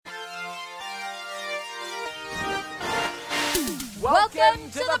Welcome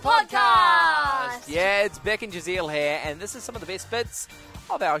to the podcast! Yeah, it's Beck and Jazeel here, and this is some of the best bits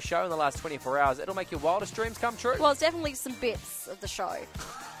of our show in the last 24 hours. It'll make your wildest dreams come true. Well, it's definitely some bits of the show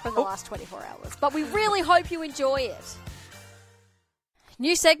from the last 24 hours, but we really hope you enjoy it.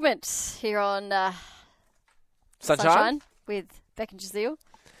 New segment here on Sunshine with Beck and Jazeel.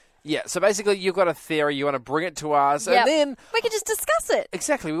 Yeah, so basically you've got a theory, you want to bring it to us, Yep. and then... We can just discuss it.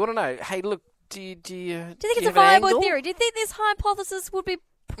 Exactly, we want to know, hey, look, do you Do you think it's a have an viable angle? theory? Do you think this hypothesis would be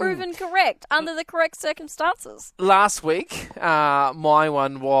proven correct under the correct circumstances? Last week, my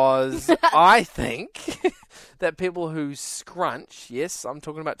one was, I think that people who scrunch, yes, I'm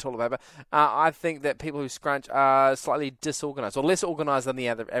talking about toilet paper, I think that people who scrunch are slightly disorganised, or less organised than the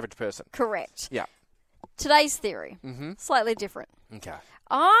average person. Correct. Yeah. Today's theory, slightly different. Okay.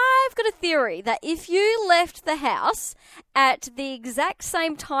 I've got a theory that if you left the house at the exact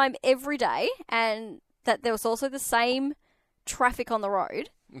same time every day, and that there was also the same traffic on the road,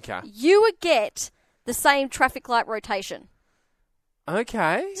 Okay. you would get the same traffic light rotation.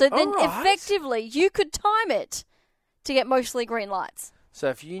 Okay. So then all right. effectively you could time it to get mostly green lights. So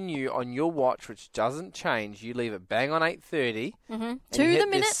if you knew on your watch, which doesn't change, you leave it bang on 8:30, and To you the hit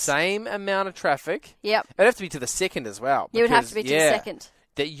minute. the same amount of traffic. Yep. It'd have to be to the second as well. You would have to because, be to the second.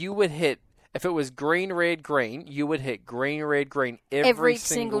 That you would hit, if it was green, red, green, you would hit green, red, green every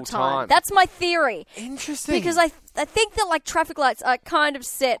single time. That's my theory. interesting. Because I think that like traffic lights are kind of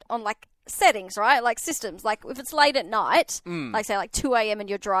set on like settings, right? Like systems. Like if it's late at night, like say like 2 a.m. and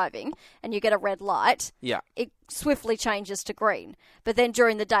you're driving and you get a red light, Yeah. it swiftly changes to green. But then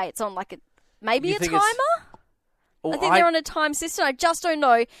during the day it's on like maybe You a think timer? it's- Well, I think they're on a time system. I just don't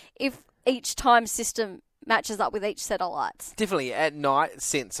know if each time system matches up with each set of lights. Definitely at night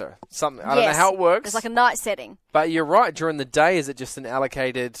sensor. Something. I don't know how it works. There's like a night setting. But you're right. During the day, is it just an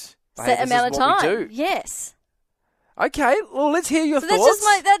allocated hey, Set this amount is of what time. we do? Yes. Okay. Well, let's hear your So thoughts. that's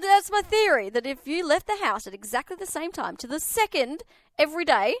just that's my theory, that if you left the house at exactly the same time to the second every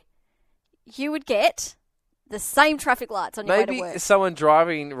day, you would get the same traffic lights on your way to Maybe work. someone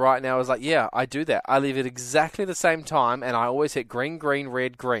driving right now is like, yeah, I do that. I leave it exactly the same time, and I always hit green, green,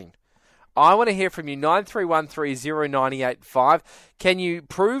 red, green. I want to hear from you, 93130985. Can you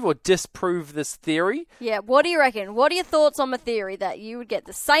prove or disprove this theory? Yeah, what do you reckon? What are your thoughts on my theory that you would get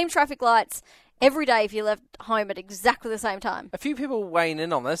the same traffic lights every day if you left home at exactly the same time? A few people weighing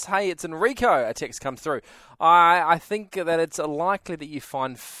in on this. Hey, it's Enrico. A text comes through. I think that it's likely that you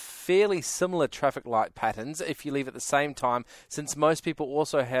find fairly similar traffic light patterns if you leave at the same time, since most people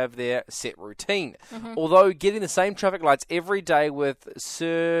also have their set routine. Although getting the same traffic lights every day with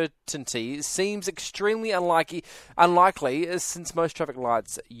certainty seems extremely unlikely, since most traffic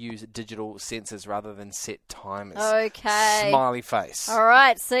lights use digital sensors rather than set timers. Okay. Smiley face. All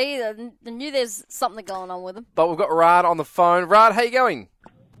right, see, I knew there's something going on with them. But we've got Rad on the phone. Rad, how you going?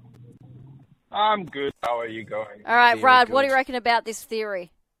 I'm good. How are you going? All right, Very Rad, what do good. you reckon about this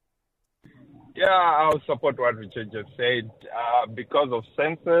theory? Yeah, I'll support what Richard just said. Because of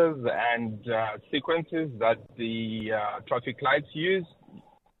sensors and sequences that the traffic lights use,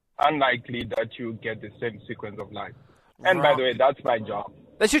 unlikely that you get the same sequence of lights. And by the way, that's my job.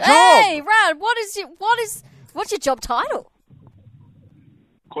 That's your Hey, job. Rad, what's your job title?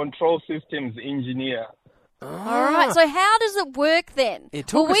 Control systems engineer. All right, so how does it work then? Yeah,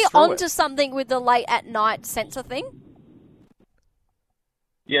 talk Were us we through onto it. something with the late at night sensor thing?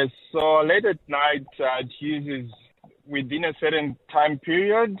 Yes, so late at night, it uses, within a certain time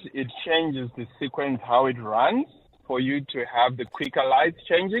period, it changes the sequence how it runs for you to have the quicker lights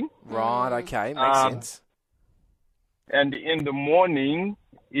changing. Right, okay, makes sense. And in the morning,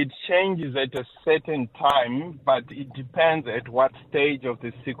 it changes at a certain time, but it depends at what stage of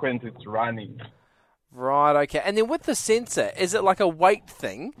the sequence it's running. Right, okay. And then with the sensor, is it like a weight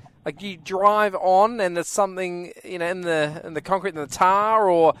thing? Like you drive on and there's something, in the concrete in the tar,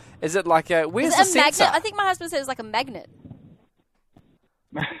 or is it like where's Is the it a sensor? magnet? I think my husband said it's like a magnet.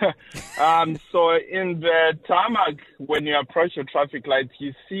 So in the tarmac, when you approach the traffic lights,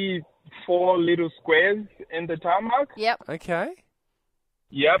 you see 4 little squares in the tarmac. Yep. Okay.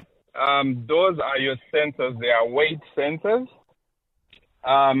 Yep. Those are your sensors. They are weight sensors.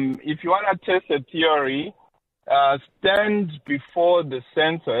 If you want to test a theory, stand before the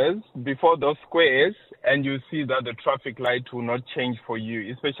sensors, before those squares, and you see that the traffic light will not change for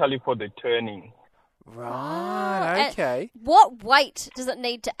you, especially for the turning. Right, And okay. what weight does it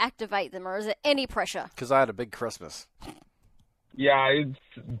need to activate them, or is it any pressure? Because I had a big Christmas. Yeah, it's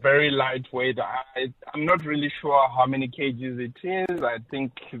very lightweight. I'm not really sure how many kgs it is. I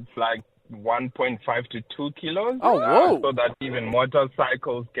think it's like 1.5 to 2 kilos. Oh, whoa. So that even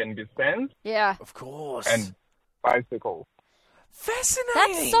motorcycles can be sensed Yeah. Of course. and bicycles. Fascinating.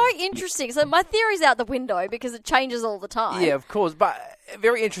 That's so interesting. So my theory's out the window because it changes all the time. Yeah, of course. But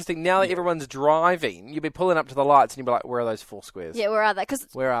very interesting. Now that everyone's driving, you'll be pulling up to the lights and you'll be like, where are those 4 squares? Yeah, where are they? Because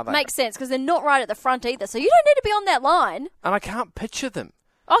Where are they? makes sense because they're not right at the front either. So you don't need to be on that line. And I can't picture them.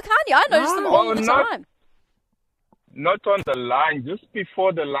 Oh, can't you? I notice them all the time. Not on the line, just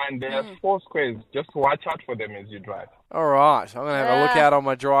before the line. There are 4 squares. Just watch out for them as you drive. All right. I'm going to have a look out on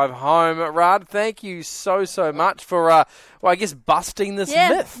my drive home. Rad, thank you so much for, I guess, busting this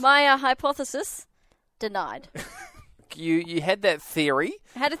myth. My hypothesis denied. You had that theory.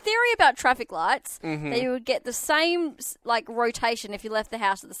 I had a theory about traffic lights that you would get the same rotation if you left the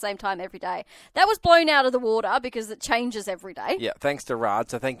house at the same time every day. That was blown out of the water because it changes every day. Yeah, thanks to Rad,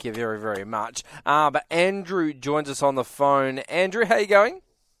 so thank you very, very much. But Andrew joins us on the phone. Andrew, how you going?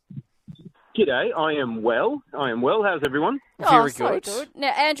 G'day, I am well. How's everyone? Very so good. good.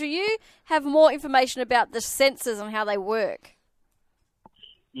 Now, Andrew, you have more information about the sensors and how they work.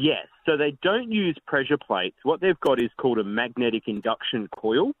 Yes, so they don't use pressure plates. What they've got is called a magnetic induction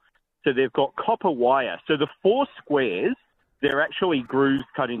coil. So they've got copper wire. So the 4 squares, they're actually grooves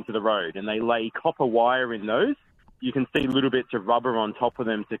cut into the road, and they lay copper wire in those. You can see little bits of rubber on top of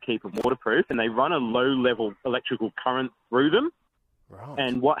them to keep them waterproof, and they run a low-level electrical current through them. Right.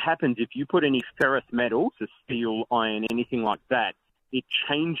 And what happens if you put any ferrous metal, so steel, iron, anything like that, it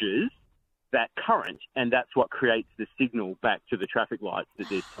changes that current, and that's what creates the signal back to the traffic lights that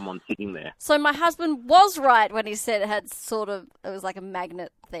there's someone sitting there. So my husband was right when he said it was like a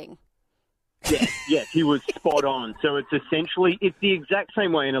magnet thing. Yes, he was spot on. So it's the exact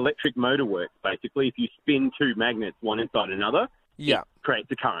same way an electric motor works, basically. If you spin 2 magnets, one inside another, it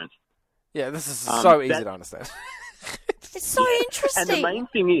creates a current. Yeah, this is so easy to understand. It's so interesting. And the main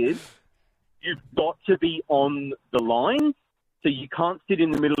thing is, you've got to be on the line. So you can't sit in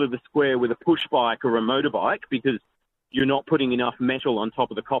the middle of the square with a push bike or a motorbike because you're not putting enough metal on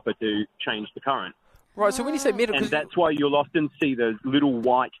top of the copper to change the current. Right, so when you say metal... And that's why you'll often see those little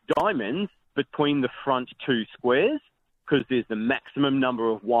white diamonds between the front 2 squares because there's the maximum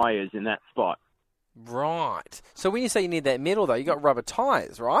number of wires in that spot. Right. So when you say you need that metal, though, you got rubber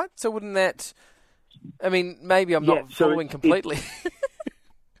tyres, right? So wouldn't that... I mean, maybe I'm not following completely.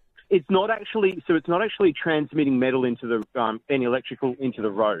 It's not actually transmitting metal into the any electrical into the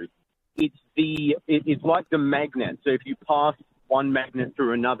road. It's like the magnet. So if you pass one magnet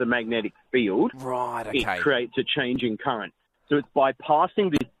through another magnetic field, right, okay, it creates a change in current. So it's by passing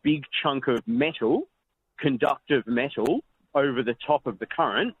this big chunk of metal, conductive metal, over the top of the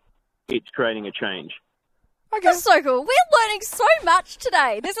current, it's creating a change. Okay. That's so cool. We're learning so much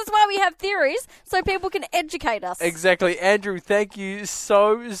today. This is why we have theories, so people can educate us. Exactly. Andrew, thank you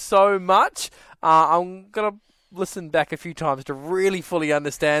so much. I'm going to listen back a few times to really fully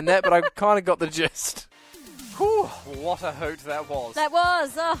understand that, but I kind of got the gist. Whew, what a hoot that was. That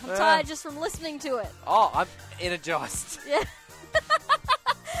was. Oh, I'm tired just from listening to it. Oh, I'm energised. Yeah.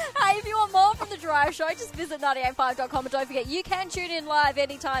 Hey, if you want more from The Drive Show, just visit 985.com and don't forget you can tune in live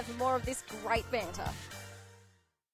anytime for more of this great banter.